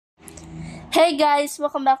Hey guys,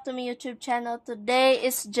 welcome back to my YouTube channel. Today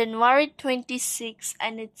is January 26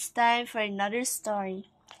 and it's time for another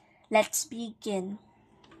story. Let's begin.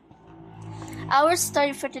 Our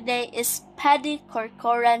story for today is Paddy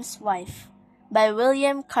Corcoran's Wife by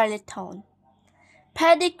William Carleton.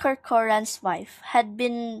 Paddy Corcoran's wife had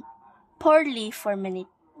been poorly for many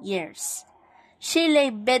years. She lay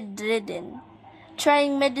bedridden,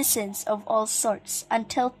 trying medicines of all sorts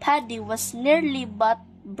until Paddy was nearly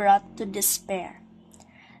brought to despair.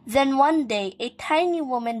 Then one day a tiny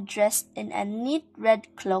woman dressed in a neat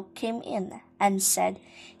red cloak came in and said,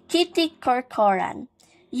 "Kitty Corcoran,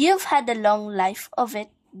 you've had a long life of it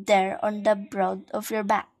there on the broad of your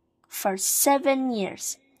back for 7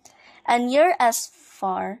 years, and you're as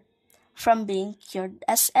far from being cured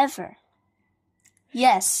as ever."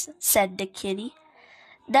 "Yes," said the kitty,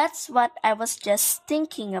 "that's what I was just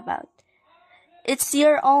thinking about." "It's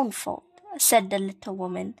your own fault," said the little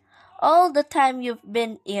woman. "All the time you've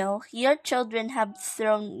been ill, your children have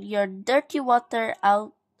thrown your dirty water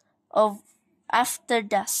out of after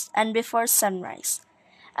dusk and before sunrise,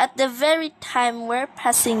 at the very time we're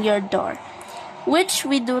passing your door, which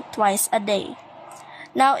we do twice a day.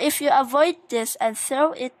 Now if you avoid this and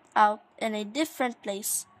throw it out in a different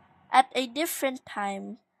place, at a different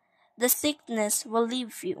time, the sickness will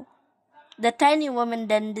leave you." The tiny woman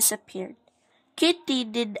then disappeared. Kitty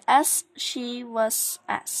did as she was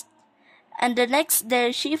asked, and the next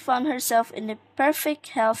day she found herself in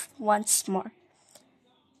perfect health once more,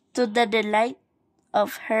 to the delight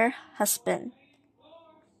of her husband.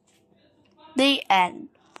 The end.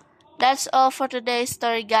 That's all for today's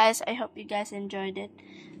story, guys. I hope you guys enjoyed it.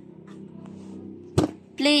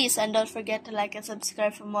 Please, and don't forget to like and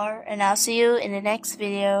subscribe for more, and I'll see you in the next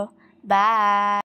video. Bye!